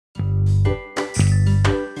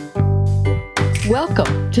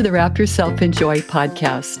Welcome to the Wrap Yourself in Joy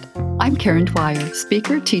podcast. I'm Karen Dwyer,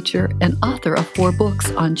 speaker, teacher, and author of 4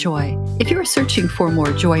 books on joy. If you are searching for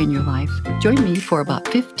more joy in your life, join me for about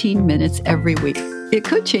 15 minutes every week. It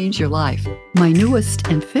could change your life. My newest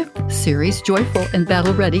and 5th series, Joyful and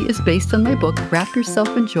Battle Ready, is based on my book, Wrap Yourself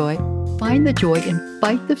in Joy, Find the Joy and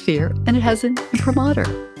Fight the Fear, and it has an imprimatur.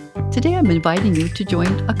 Today I'm inviting you to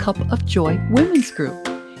join a Cup of Joy women's group.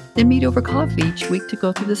 Then meet over coffee each week to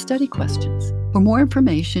go through the study questions. For more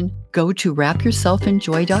information, go to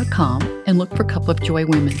wrapyourselfinjoy.com and look for Cup of Joy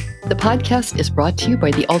Women. The podcast is brought to you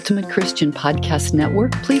by the Ultimate Christian Podcast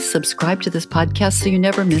Network. Please subscribe to this podcast so you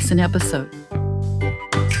never miss an episode.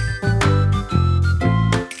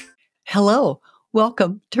 Hello,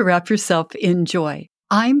 welcome to Wrap Yourself in Joy.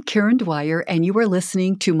 I'm Karen Dwyer, and you are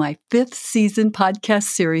listening to my 5th season podcast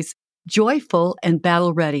series, Joyful and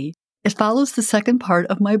Battle Ready. It follows the second part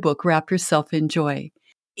of my book, Wrap Yourself in Joy.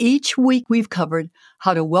 Each week we've covered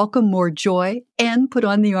how to welcome more joy and put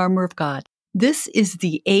on the armor of God. This is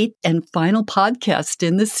the 8th and final podcast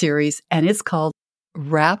in this series, and it's called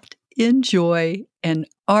Wrapped in Joy and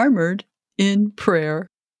Armored in Prayer.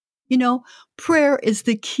 You know, prayer is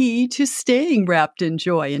the key to staying wrapped in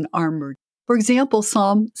joy and armored. For example,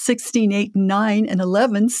 Psalm 16:8, 9, and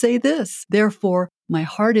 11 say this, "Therefore, my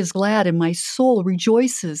heart is glad and my soul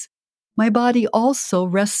rejoices. My body also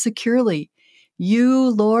rests securely. You,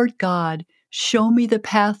 Lord God, show me the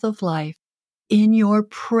path of life. In your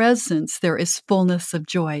presence there is fullness of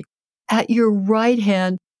joy. At your right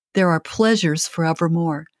hand there are pleasures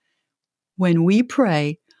forevermore." When we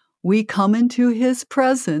pray, we come into his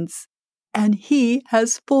presence, and he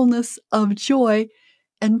has fullness of joy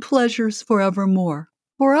and pleasures forevermore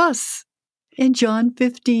for us. In John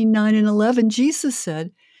 15:9 and 11, Jesus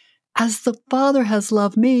said, "As the Father has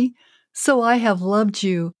loved me, so I have loved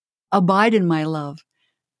you. Abide in my love.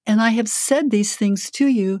 And I have said these things to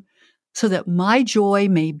you so that my joy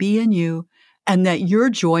may be in you and that your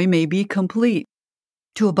joy may be complete."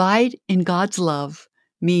 To abide in God's love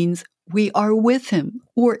means we are with him.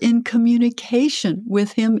 We're in communication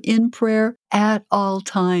with him in prayer at all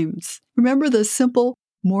times. Remember the simple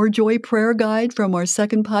More Joy prayer guide from our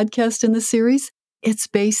second podcast in the series? It's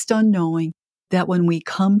based on knowing that when we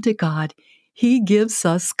come to God, he gives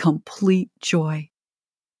us complete joy.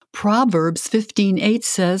 Proverbs 15:8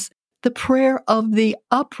 says, "The prayer of the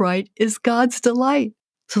upright is God's delight."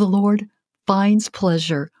 So the Lord finds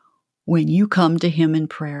pleasure when you come to him in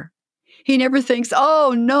prayer. He never thinks,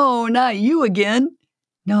 "Oh, no, not you again."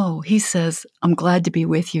 No, he says, "I'm glad to be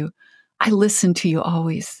with you. I listen to you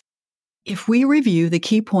always." If we review the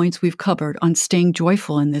key points we've covered on staying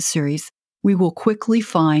joyful in this series, we will quickly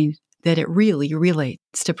find that it really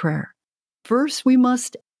relates to prayer. First, we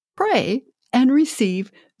must pray and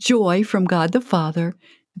receive joy from God the Father,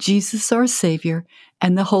 Jesus our Savior,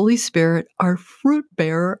 and the Holy Spirit, our fruit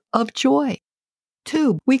bearer of joy.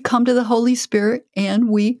 2, we come to the Holy Spirit and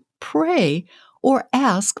we pray or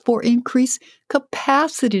ask for increased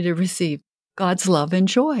capacity to receive God's love and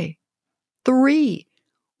joy. 3,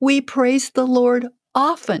 we praise the Lord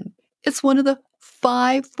often. It's one of the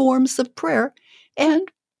 5 forms of prayer,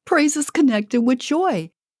 and praise is connected with joy.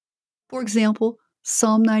 For example,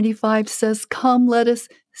 Psalm 95 says, "Come, let us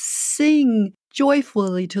sing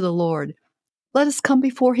joyfully to the Lord. Let us come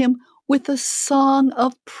before him with a song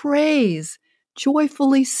of praise.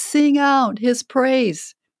 Joyfully sing out his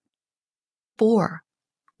praise." 4,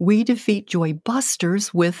 we defeat joy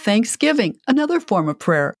busters with thanksgiving, another form of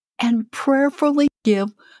prayer, and prayerfully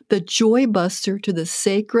give the joy buster to the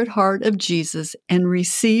Sacred Heart of Jesus and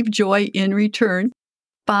receive joy in return.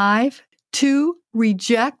 5, to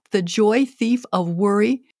reject the joy thief of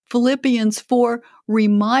worry. Philippians 4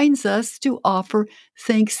 reminds us to offer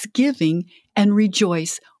thanksgiving and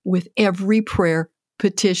rejoice with every prayer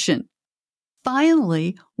petition.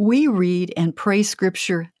 Finally, we read and pray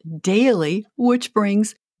Scripture daily, which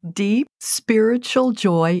brings deep spiritual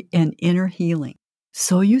joy and inner healing.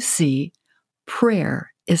 So you see,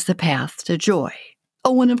 prayer is the path to joy.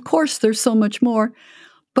 Oh, and of course, there's so much more,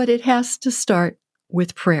 but it has to start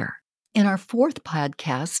with prayer. In our 4th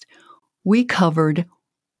podcast, we covered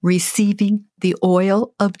receiving the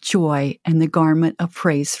oil of joy and the garment of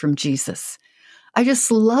praise from Jesus. I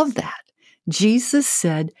just love that. Jesus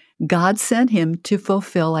said God sent him to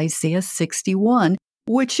fulfill Isaiah 61,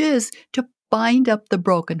 which is to bind up the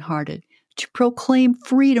brokenhearted, to proclaim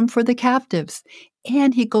freedom for the captives.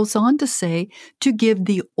 And he goes on to say to give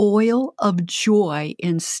the oil of joy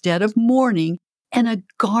instead of mourning, and a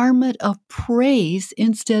garment of praise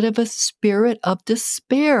instead of a spirit of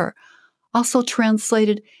despair, also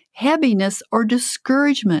translated heaviness or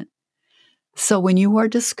discouragement. So when you are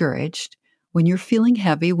discouraged, when you're feeling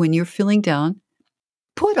heavy, when you're feeling down,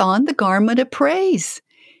 put on the garment of praise.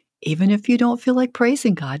 Even if you don't feel like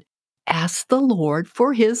praising God, ask the Lord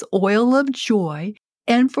for His oil of joy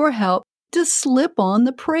and for help to slip on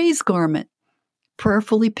the praise garment.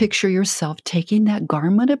 Prayerfully picture yourself taking that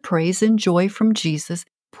garment of praise and joy from Jesus,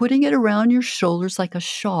 putting it around your shoulders like a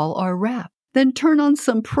shawl or a wrap. Then turn on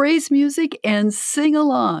some praise music and sing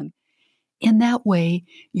along. In that way,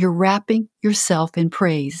 you're wrapping yourself in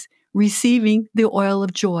praise, receiving the oil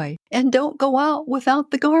of joy. And don't go out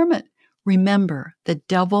without the garment. Remember, the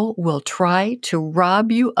devil will try to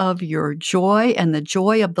rob you of your joy and the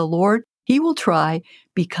joy of the Lord. He will try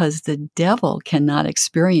because the devil cannot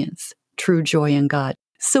experience true joy in God.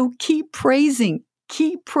 So keep praising,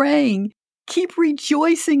 keep praying, keep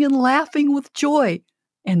rejoicing and laughing with joy,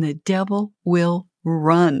 and the devil will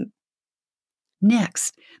run.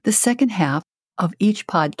 Next, the second half of each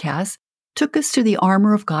podcast took us to the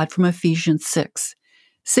armor of God from Ephesians 6.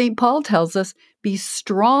 St. Paul tells us, be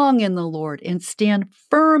strong in the Lord and stand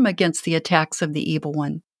firm against the attacks of the evil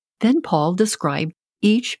one. Then Paul described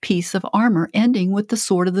each piece of armor ending with the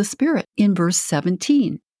sword of the Spirit in verse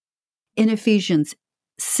 17. In Ephesians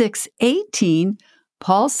 6:18,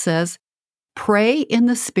 Paul says, pray in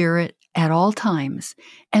the Spirit at all times,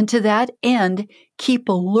 and to that end, keep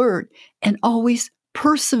alert and always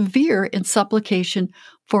persevere in supplication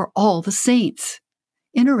for all the saints.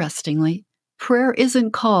 Interestingly, prayer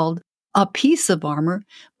isn't called a piece of armor,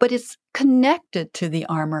 but it's connected to the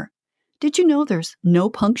armor. Did you know there's no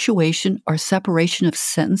punctuation or separation of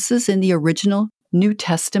sentences in the original New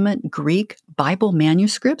Testament Greek Bible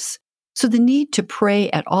manuscripts? So the need to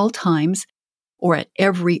pray at all times, or at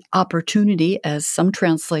every opportunity, as some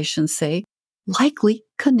translations say, likely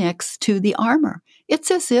connects to the armor.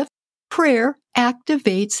 It's as if prayer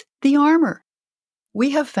activates the armor.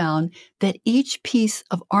 We have found that each piece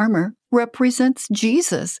of armor represents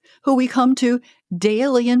Jesus, who we come to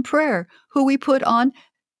daily in prayer, who we put on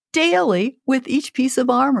daily with each piece of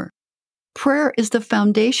armor. Prayer is the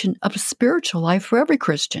foundation of spiritual life for every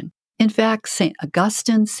Christian. In fact, St.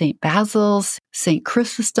 Augustine, St. Basil, St.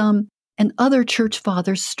 Chrysostom, and other church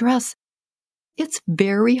fathers stress it's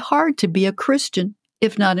very hard to be a Christian,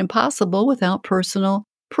 if not impossible, without personal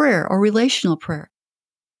prayer or relational prayer.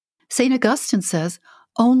 St. Augustine says,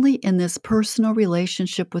 only in this personal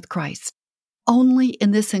relationship with Christ, only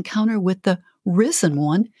in this encounter with the risen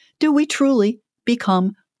one, do we truly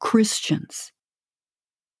become Christians.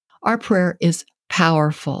 Our prayer is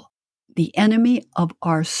powerful. The enemy of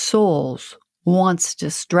our souls wants to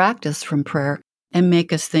distract us from prayer and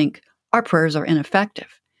make us think our prayers are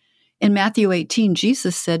ineffective. In Matthew 18,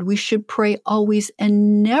 Jesus said we should pray always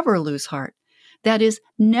and never lose heart. That is,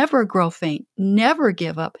 never grow faint, never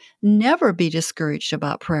give up, never be discouraged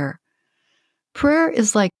about prayer. Prayer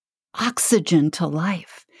is like oxygen to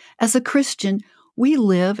life. As a Christian, we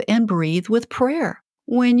live and breathe with prayer.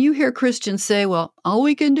 When you hear Christians say, well, all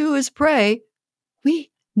we can do is pray, we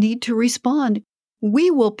need to respond. We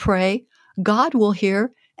will pray, God will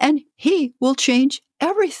hear, and He will change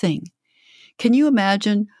everything. Can you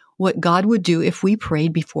imagine what God would do if we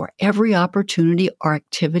prayed before every opportunity or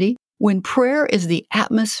activity? When prayer is the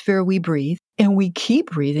atmosphere we breathe and we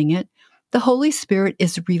keep breathing it, the Holy Spirit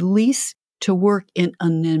is released to work in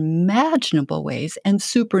unimaginable ways, and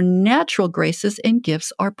supernatural graces and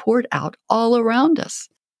gifts are poured out all around us.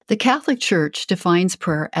 The Catholic Church defines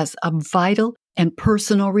prayer as a vital and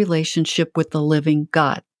personal relationship with the living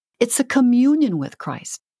God. It's a communion with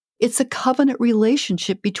Christ. It's a covenant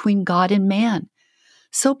relationship between God and man.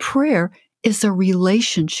 So prayer is a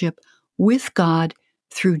relationship with God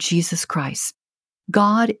through Jesus Christ.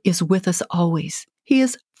 God is with us always. He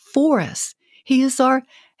is for us. He is our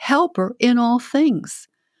helper in all things.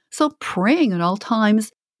 So praying at all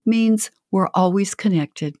times means we're always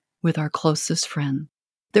connected with our closest friend.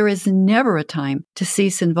 There is never a time to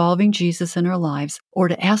cease involving Jesus in our lives or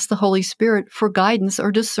to ask the Holy Spirit for guidance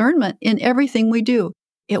or discernment in everything we do.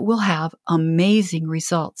 It will have amazing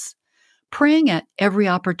results. Praying at every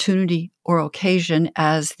opportunity or occasion,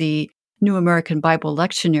 as the New American Bible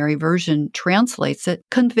Lectionary Version translates it,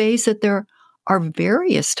 conveys that there are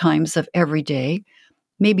various times of every day,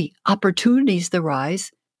 maybe opportunities that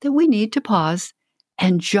arise, that we need to pause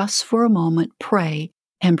and just for a moment pray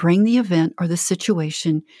and bring the event or the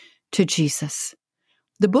situation to Jesus.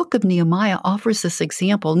 The book of Nehemiah offers this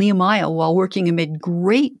example. Nehemiah, while working amid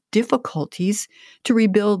great difficulties to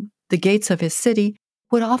rebuild the gates of his city,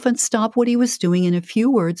 would often stop what he was doing and in a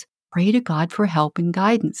few words pray to God for help and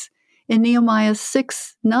guidance. In Nehemiah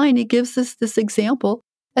 6:9, he gives us this example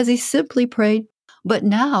as he simply prayed, "But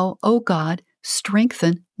now, O God,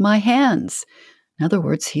 strengthen my hands." In other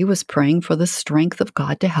words, he was praying for the strength of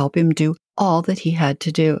God to help him do all that he had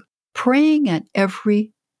to do. Praying at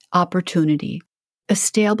every opportunity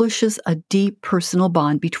establishes a deep personal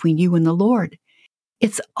bond between you and the Lord.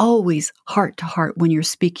 It's always heart to heart when you're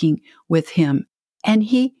speaking with him, and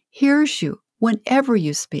he hears you whenever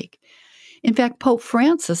you speak. In fact, Pope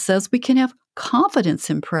Francis says we can have confidence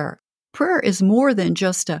in prayer. Prayer is more than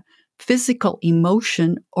just a physical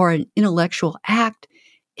emotion or an intellectual act.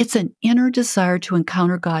 It's an inner desire to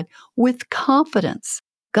encounter God with confidence.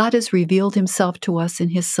 God has revealed himself to us in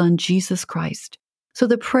his Son, Jesus Christ. So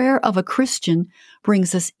the prayer of a Christian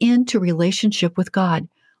brings us into relationship with God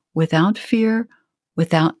without fear,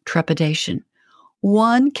 without trepidation.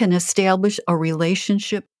 One can establish a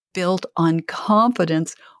relationship built on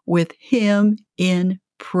confidence with him in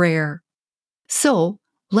prayer. So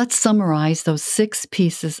let's summarize those 6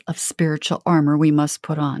 pieces of spiritual armor we must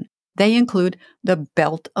put on. They include the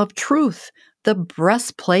belt of truth, the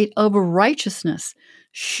breastplate of righteousness,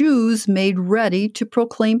 shoes made ready to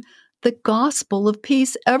proclaim the gospel of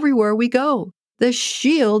peace everywhere we go, the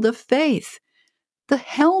shield of faith, the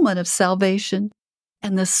helmet of salvation,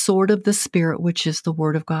 and the sword of the Spirit, which is the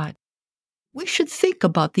Word of God. We should think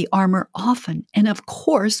about the armor often and, of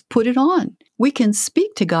course, put it on. We can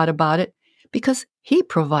speak to God about it because he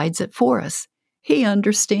provides it for us. He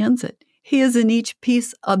understands it. He is in each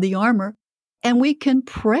piece of the armor, and we can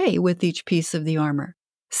pray with each piece of the armor.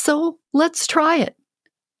 So let's try it.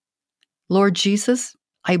 Lord Jesus,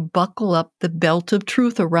 I buckle up the belt of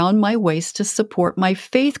truth around my waist to support my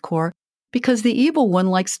faith core because the evil one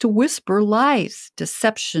likes to whisper lies,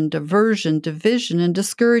 deception, diversion, division, and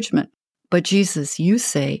discouragement. But Jesus, you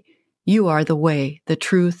say, you are the way, the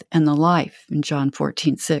truth, and the life, in John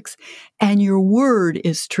 14:6. And your word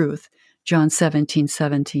is truth, John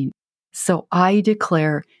 17:17. So I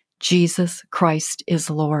declare Jesus Christ is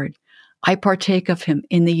Lord. I partake of him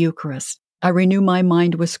in the Eucharist. I renew my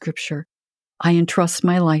mind with Scripture. I entrust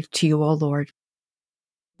my life to you, O Lord.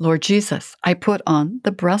 Lord Jesus, I put on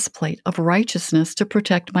the breastplate of righteousness to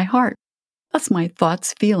protect my heart. That's my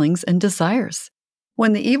thoughts, feelings, and desires.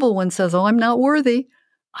 When the evil one says, oh, I'm not worthy,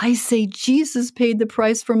 I say Jesus paid the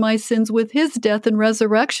price for my sins with his death and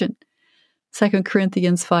resurrection. 2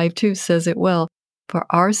 Corinthians 5:2 says it well. For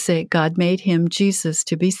our sake, God made him, Jesus,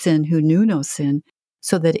 to be sin who knew no sin,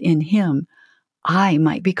 so that in him I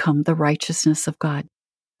might become the righteousness of God.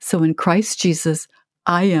 So in Christ Jesus,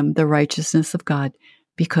 I am the righteousness of God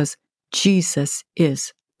because Jesus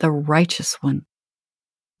is the righteous one.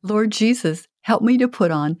 Lord Jesus, help me to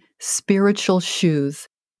put on spiritual shoes,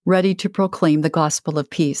 ready to proclaim the gospel of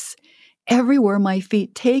peace. Everywhere my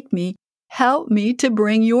feet take me, help me to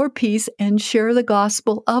bring your peace and share the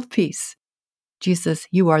gospel of peace. Jesus,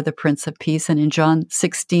 you are the Prince of Peace, and in John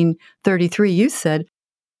 16:33, you said,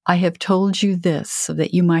 I have told you this so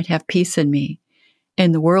that you might have peace in me.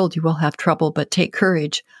 In the world you will have trouble, but take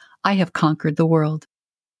courage. I have conquered the world.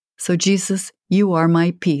 So Jesus, you are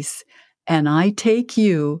my peace, and I take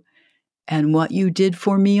you and what you did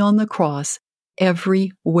for me on the cross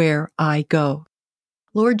everywhere I go.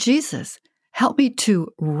 Lord Jesus, help me to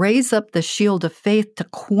raise up the shield of faith to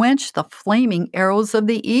quench the flaming arrows of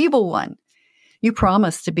the evil one. You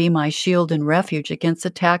promised to be my shield and refuge against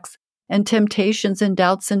attacks and temptations and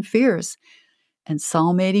doubts and fears. And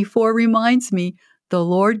Psalm 84 reminds me, the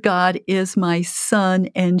Lord God is my sun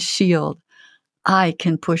and shield. I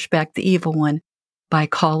can push back the evil one by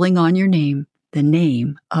calling on your name, the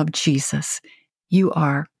name of Jesus. You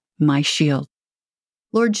are my shield.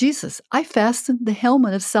 Lord Jesus, I fastened the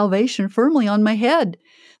helmet of salvation firmly on my head.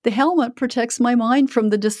 The helmet protects my mind from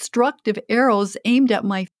the destructive arrows aimed at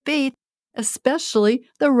my faith, especially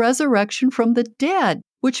the resurrection from the dead,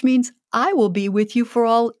 which means I will be with you for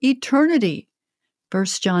all eternity. 1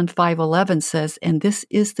 John 5:11 says, and this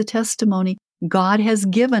is the testimony God has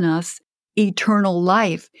given us, eternal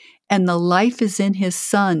life, and the life is in his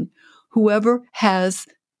Son. Whoever has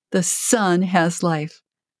the Son has life.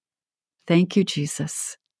 Thank you,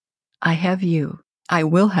 Jesus. I have you. I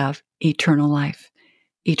will have eternal life.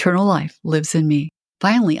 Eternal life lives in me.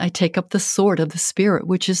 Finally, I take up the sword of the Spirit,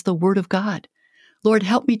 which is the Word of God. Lord,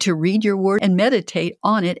 help me to read your word and meditate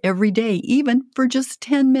on it every day, even for just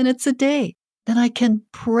 10 minutes a day. Then I can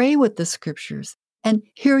pray with the Scriptures and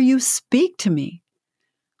hear you speak to me.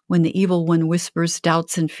 When the evil one whispers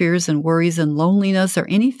doubts and fears and worries and loneliness or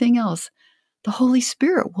anything else, the Holy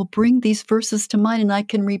Spirit will bring these verses to mind and I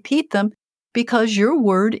can repeat them because your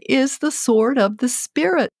word is the sword of the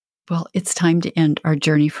Spirit. Well, it's time to end our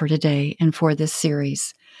journey for today and for this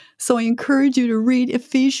series. So I encourage you to read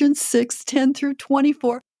Ephesians 6:10 through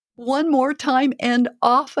 24 one more time and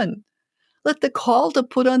often. Let the call to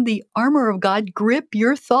put on the armor of God grip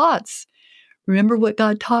your thoughts. Remember what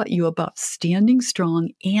God taught you about standing strong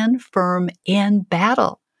and firm in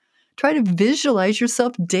battle. Try to visualize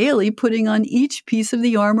yourself daily putting on each piece of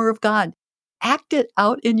the armor of God. Act it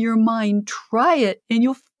out in your mind. Try it, and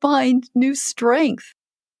you'll find new strength.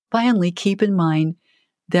 Finally, keep in mind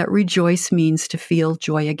that rejoice means to feel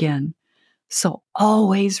joy again. So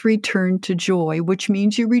always return to joy, which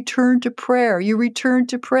means you return to prayer, you return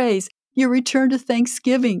to praise, you return to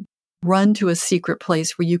thanksgiving. Run to a secret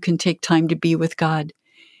place where you can take time to be with God.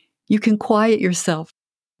 You can quiet yourself,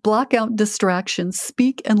 block out distractions,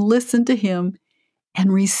 speak and listen to Him,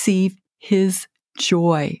 and receive His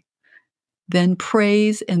joy. Then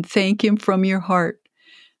praise and thank Him from your heart.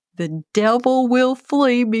 The devil will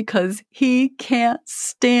flee because he can't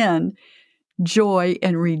stand joy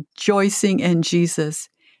and rejoicing in Jesus,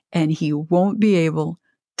 and he won't be able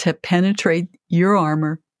to penetrate your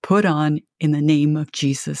armor put on in the name of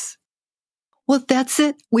Jesus. Well, that's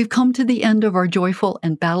it. We've come to the end of our Joyful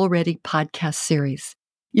and Battle Ready podcast series.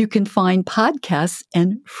 You can find podcasts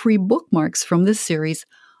and free bookmarks from this series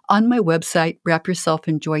on my website,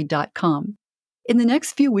 wrapyourselfinjoy.com. In the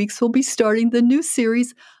next few weeks, we'll be starting the new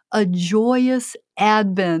series, A Joyous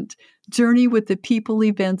Advent, Journey with the People,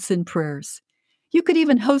 Events, and Prayers. You could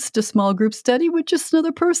even host a small group study with just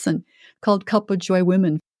another person called Cup of Joy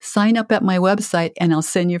Women. Sign up at my website and I'll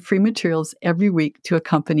send you free materials every week to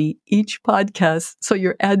accompany each podcast so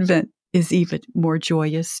your Advent is even more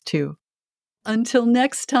joyous too. Until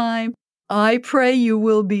next time, I pray you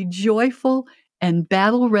will be joyful and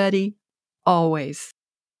battle ready always.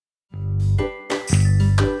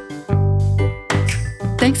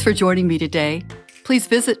 Thanks for joining me today. Please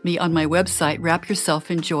visit me on my website,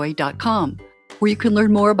 wrapyourselfinjoy.com, where you can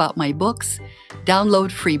learn more about my books,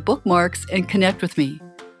 download free bookmarks, and connect with me.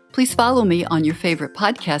 Please follow me on your favorite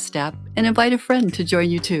podcast app and invite a friend to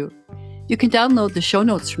join you too. You can download the show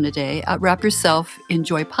notes from today at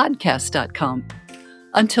wrapyourselfinjoypodcast.com.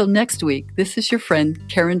 Until next week, this is your friend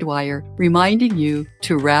Karen Dwyer reminding you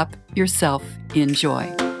to wrap yourself in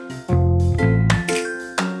joy.